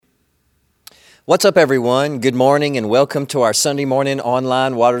What's up, everyone? Good morning and welcome to our Sunday morning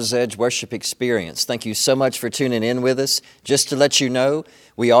online Water's Edge worship experience. Thank you so much for tuning in with us. Just to let you know,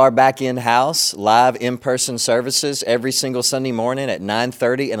 we are back in-house, live in-person services every single Sunday morning at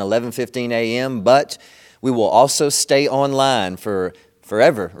 9:30 and 11:15 a.m., but we will also stay online for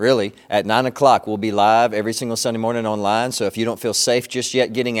forever, really. At 9 o'clock, we'll be live every single Sunday morning online. So if you don't feel safe just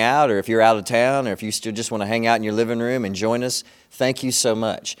yet getting out, or if you're out of town, or if you still just want to hang out in your living room and join us, thank you so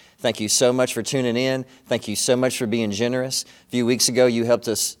much. Thank you so much for tuning in. Thank you so much for being generous. A few weeks ago, you helped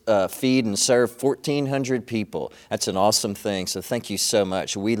us feed and serve 1,400 people. That's an awesome thing, so thank you so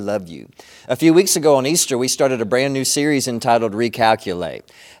much. We love you. A few weeks ago on Easter, we started a brand new series entitled Recalculate.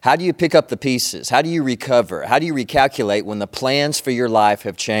 How do you pick up the pieces? How do you recover? How do you recalculate when the plans for your life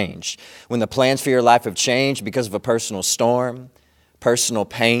have changed? When the plans for your life have changed because of a personal storm, personal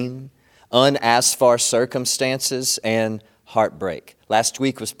pain, unasked for circumstances, and heartbreak. Last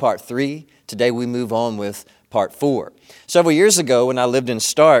week was part 3. Today we move on with part 4. Several years ago when I lived in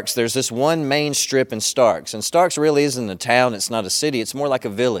Starks, there's this one main strip in Starks. And Starks really isn't a town. It's not a city. It's more like a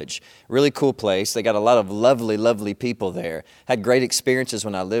village. Really cool place. They got a lot of lovely, lovely people there. Had great experiences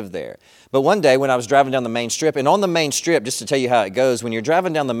when I lived there. But one day when I was driving down the main strip, and on the main strip, just to tell you how it goes, when you're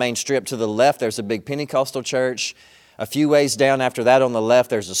driving down the main strip, to the left there's a big Pentecostal church. A few ways down after that on the left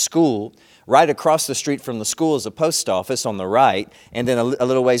there's a school. Right across the street from the school is a post office on the right, and then a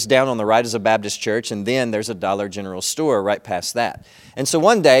little ways down on the right is a Baptist church, and then there's a Dollar General store right past that. And so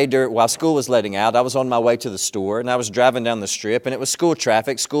one day, while school was letting out, I was on my way to the store, and I was driving down the strip, and it was school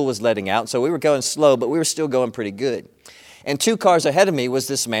traffic. School was letting out, so we were going slow, but we were still going pretty good. And 2 cars ahead of me was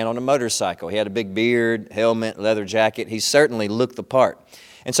this man on a motorcycle. He had a big beard, helmet, leather jacket. He certainly looked the part.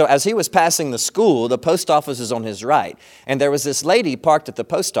 And so as he was passing the school, the post office is on his right. And there was this lady parked at the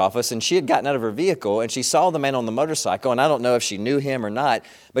post office, and she had gotten out of her vehicle, and she saw the man on the motorcycle, and I don't know if she knew him or not,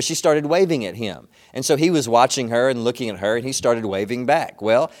 but she started waving at him. And so he was watching her and looking at her, and he started waving back.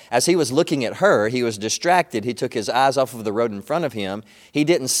 Well, as he was looking at her, he was distracted. He took his eyes off of the road in front of him. He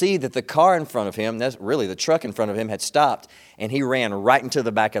didn't see that the car in front of him, that's really the truck in front of him, had stopped, and he ran right into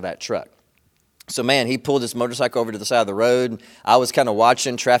the back of that truck. So, man, he pulled his motorcycle over to the side of the road. I was kind of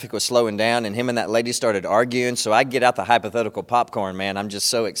watching. Traffic was slowing down, and him and that lady started arguing. So I get out the hypothetical popcorn, man. I'm just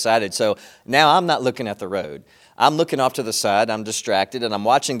so excited. So now I'm not looking at the road. I'm looking off to the side. I'm distracted, and I'm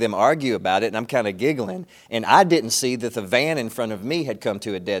watching them argue about it, and I'm kind of giggling. And I didn't see that the van in front of me had come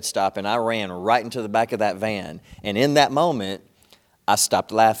to a dead stop, and I ran right into the back of that van. And in that moment, I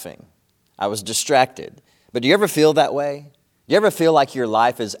stopped laughing. I was distracted. But do you ever feel that way? You ever feel like your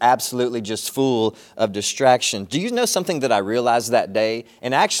life is absolutely just full of distraction? Do you know something that I realized that day?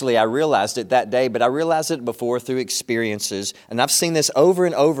 And actually, I realized it that day, but I realized it before through experiences. And I've seen this over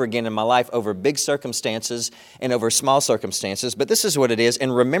and over again in my life, over big circumstances and over small circumstances. But this is what it is,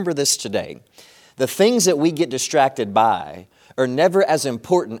 and remember this today. The things that we get distracted by are never as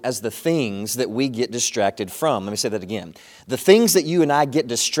important as the things that we get distracted from. Let me say that again. The things that you and I get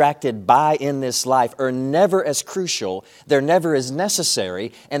distracted by in this life are never as crucial, they're never as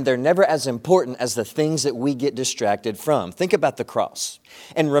necessary, and they're never as important as the things that we get distracted from. Think about the cross.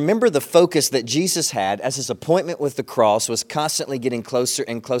 And remember the focus that Jesus had as his appointment with the cross was constantly getting closer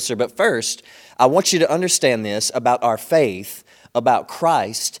and closer. But first, I want you to understand this about our faith, about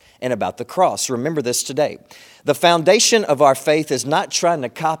Christ, and about the cross. Remember this today. The foundation of our faith is not trying to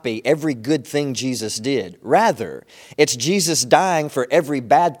copy every good thing Jesus did. Rather, it's Jesus dying for every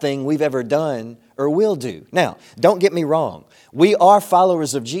bad thing we've ever done or will do. Now, don't get me wrong. We are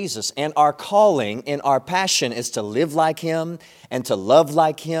followers of Jesus, and our calling and our passion is to live like Him and to love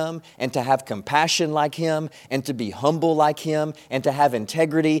like Him and to have compassion like Him and to be humble like Him and to have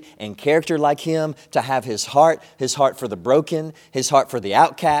integrity and character like Him, to have His heart for the broken, His heart for the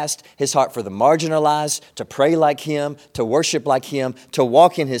outcast, His heart for the marginalized, to pray like Him, to worship like Him, to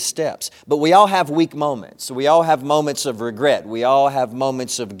walk in His steps. But we all have weak moments. We all have moments of regret. We all have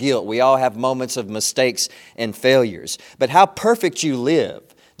moments of guilt. We all have moments of mistakes and failures. But how perfect you live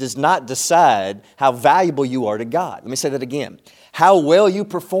does not decide how valuable you are to God. Let me say that again. How well you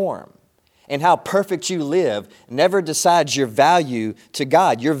perform and how perfect you live never decides your value to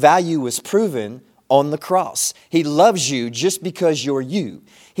God. Your value was proven on the cross. He loves you just because you're you.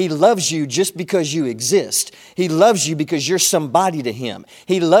 He loves you just because you exist. He loves you because you're somebody to Him.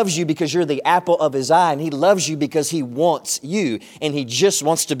 He loves you because you're the apple of His eye, and He loves you because He wants you, and He just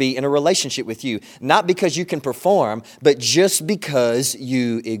wants to be in a relationship with you. Not because you can perform, but just because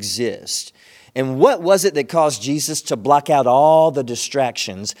you exist. And what was it that caused Jesus to block out all the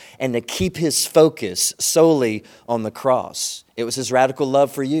distractions and to keep His focus solely on the cross? It was His radical love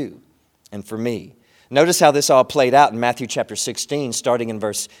for you and for me. Notice how this all played out in Matthew chapter 16, starting in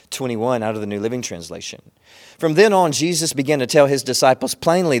verse 21 out of the New Living Translation. From then on, Jesus began to tell his disciples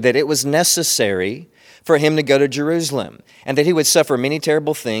plainly that it was necessary for him to go to Jerusalem, and that he would suffer many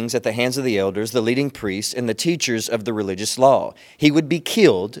terrible things at the hands of the elders, the leading priests, and the teachers of the religious law. He would be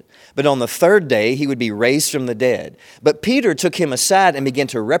killed, but on the third day he would be raised from the dead. But Peter took him aside and began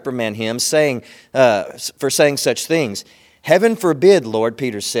to reprimand him, for saying such things. Heaven forbid, Lord,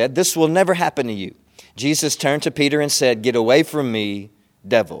 Peter said, this will never happen to you. Jesus turned to Peter and said, get away from me,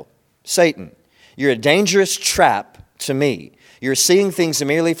 devil. Satan, you're a dangerous trap to me. You're seeing things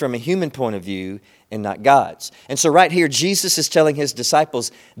merely from a human point of view and not God's. And so right here, Jesus is telling his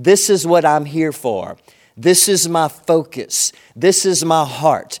disciples, this is what I'm here for. This is my focus. This is my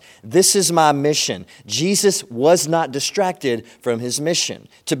heart. This is my mission. Jesus was not distracted from his mission.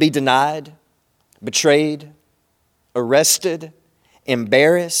 To be denied, betrayed, arrested,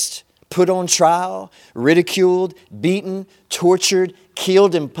 embarrassed, put on trial, ridiculed, beaten, tortured,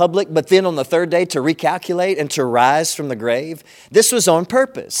 killed in public, but then on the third day to recalculate and to rise from the grave. This was on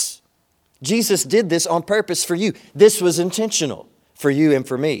purpose. Jesus did this on purpose for you. This was intentional for you and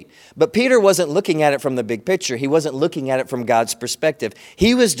for me. But Peter wasn't looking at it from the big picture. He wasn't looking at it from God's perspective.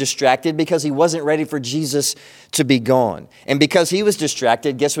 He was distracted because he wasn't ready for Jesus to be gone. And because he was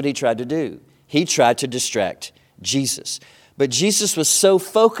distracted, guess what he tried to do? He tried to distract Jesus. But Jesus was so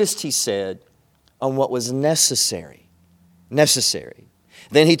focused, he said, on what was necessary. Necessary.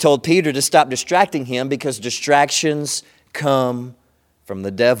 Then he told Peter to stop distracting him because distractions come from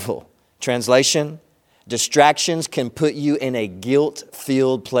the devil. Translation, distractions can put you in a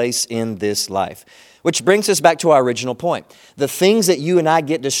guilt-filled place in this life. Which brings us back to our original point. The things that you and I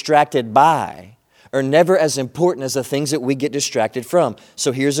get distracted by are never as important as the things that we get distracted from.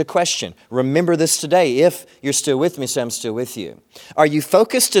 So here's a question. Remember this today. If you're still with me, say I'm still with you. Are you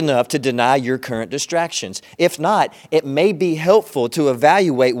focused enough to deny your current distractions? If not, it may be helpful to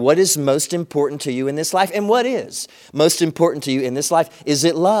evaluate what is most important to you in this life. And what is most important to you in this life? Is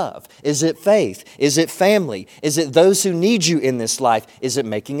it love? Is it faith? Is it family? Is it those who need you in this life? Is it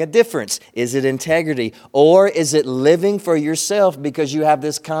making a difference? Is it integrity? Or is it living for yourself because you have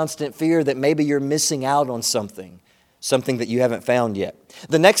this constant fear that maybe you're missing out on something that you haven't found yet?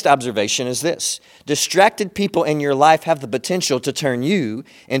 The next observation is this. Distracted people in your life have the potential to turn you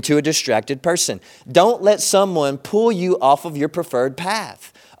into a distracted person. Don't let someone pull you off of your preferred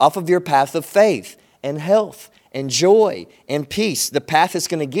path, off of your path of faith and health and joy and peace. The path is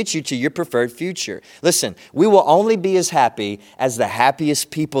going to get you to your preferred future. Listen, we will only be as happy as the happiest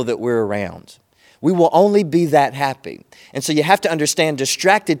people that we're around. We will only be that happy. And so you have to understand,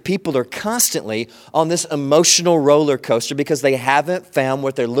 distracted people are constantly on this emotional roller coaster because they haven't found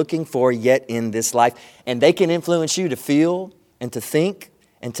what they're looking for yet in this life. And they can influence you to feel and to think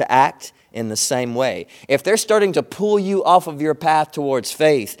and to act in the same way. If they're starting to pull you off of your path towards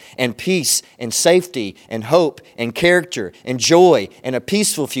faith and peace and safety and hope and character and joy and a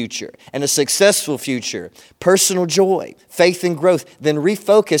peaceful future and a successful future, personal joy, faith and growth, then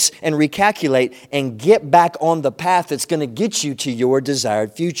refocus and recalculate and get back on the path that's going to get you to your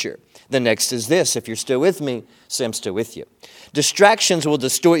desired future. The next is this. If you're still with me, say I'm still with you. Distractions will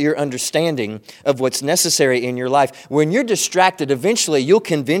distort your understanding of what's necessary in your life. When you're distracted, eventually you'll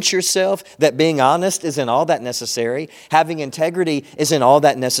convince yourself that being honest isn't all that necessary. Having integrity isn't all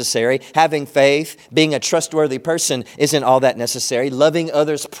that necessary. Having faith, being a trustworthy person isn't all that necessary. Loving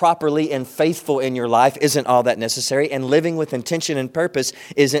others properly and faithful in your life isn't all that necessary. And living with intention and purpose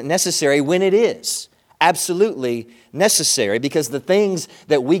isn't necessary when it is absolutely necessary, because the things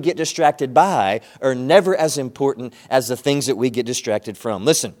that we get distracted by are never as important as the things that we get distracted from.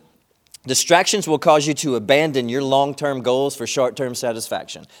 Listen, distractions will cause you to abandon your long-term goals for short-term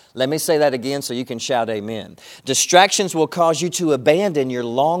satisfaction. Let me say that again so you can shout amen. Distractions will cause you to abandon your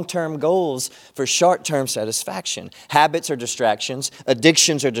long-term goals for short-term satisfaction. Habits are distractions.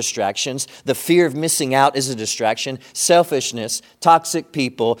 Addictions are distractions. The fear of missing out is a distraction. Selfishness, toxic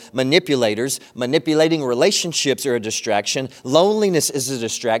people, manipulators, manipulating relationships are a distraction. Loneliness is a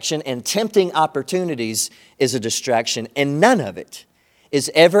distraction. And tempting opportunities is a distraction. And none of it is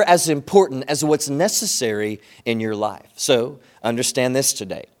ever as important as what's necessary in your life. So understand this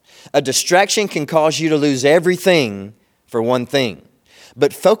today. A distraction can cause you to lose everything for one thing.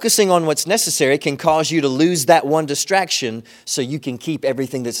 But focusing on what's necessary can cause you to lose that one distraction so you can keep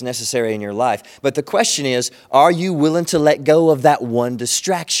everything that's necessary in your life. But the question is, are you willing to let go of that one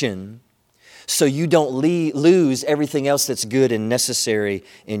distraction so you don't lose everything else that's good and necessary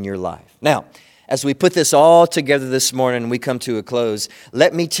in your life? Now, as we put this all together this morning and we come to a close,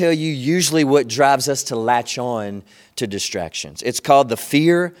 let me tell you usually what drives us to latch on to distractions. It's called the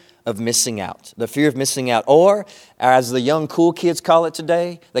fear of missing out. The fear of missing out. Or, as the young cool kids call it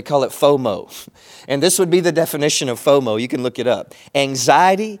today, they call it FOMO. And this would be the definition of FOMO. You can look it up.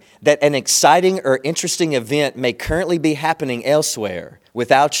 Anxiety that an exciting or interesting event may currently be happening elsewhere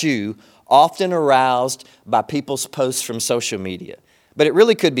without you, often aroused by people's posts from social media. But it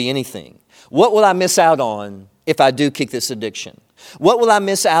really could be anything. What will I miss out on if I do kick this addiction? What will I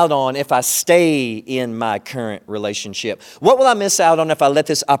miss out on if I stay in my current relationship? What will I miss out on if I let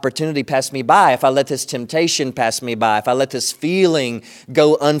this opportunity pass me by? If I let this temptation pass me by? If I let this feeling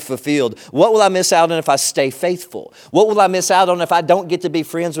go unfulfilled? What will I miss out on if I stay faithful? What will I miss out on if I don't get to be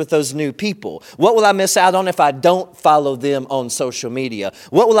friends with those new people? What will I miss out on if I don't follow them on social media?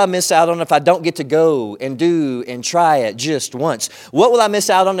 What will I miss out on if I don't get to go and do and try it just once? What will I miss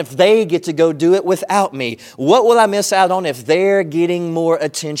out on if they get to go do it without me? What will I miss out on if they're getting more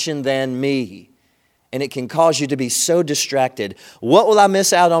attention than me? And it can cause you to be so distracted. What will I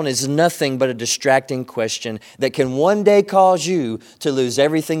miss out on is nothing but a distracting question that can one day cause you to lose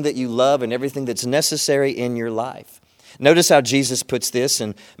everything that you love and everything that's necessary in your life. Notice how Jesus puts this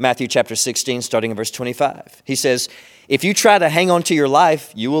in Matthew chapter 16, starting in verse 25. He says, if you try to hang on to your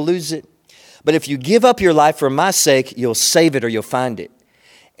life, you will lose it. But if you give up your life for my sake, you'll save it or you'll find it.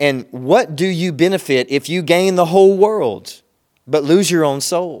 And what do you benefit if you gain the whole world but lose your own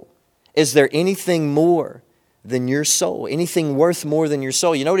soul? Is there anything more than your soul? Anything worth more than your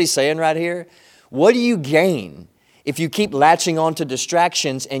soul? You know what he's saying right here? What do you gain if you keep latching on to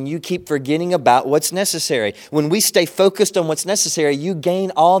distractions and you keep forgetting about what's necessary? When we stay focused on what's necessary, you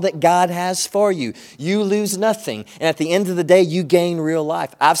gain all that God has for you. You lose nothing. And at the end of the day, you gain real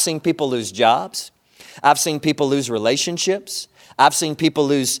life. I've seen people lose jobs. I've seen people lose relationships. I've seen people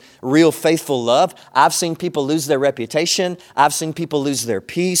lose real faithful love. I've seen people lose their reputation. I've seen people lose their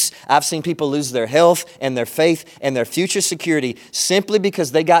peace. I've seen people lose their health and their faith and their future security simply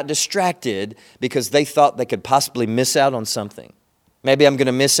because they got distracted because they thought they could possibly miss out on something. Maybe I'm going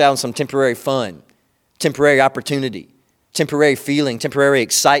to miss out on some temporary fun, temporary opportunity, temporary feeling, temporary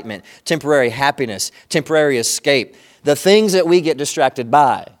excitement, temporary happiness, temporary escape. The things that we get distracted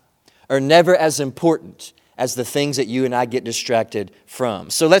by are never as important as the things that you and I get distracted from.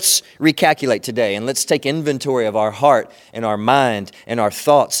 So let's recalculate today and let's take inventory of our heart and our mind and our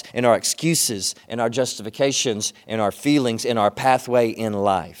thoughts and our excuses and our justifications and our feelings and our pathway in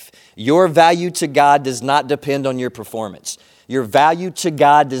life. Your value to God does not depend on your performance. Your value to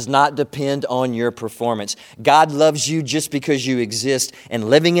God does not depend on your performance. God loves you just because you exist, and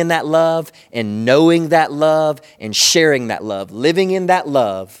living in that love and knowing that love and sharing that love, living in that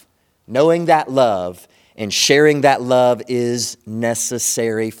love, knowing that love, and sharing that love is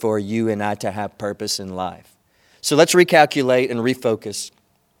necessary for you and I to have purpose in life. So let's recalculate and refocus.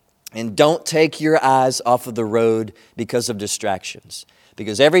 And don't take your eyes off of the road because of distractions.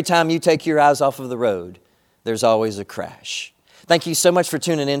 Because every time you take your eyes off of the road, there's always a crash. Thank you so much for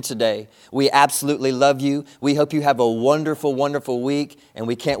tuning in today. We absolutely love you. We hope you have a wonderful, wonderful week, and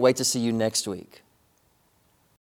we can't wait to see you next week.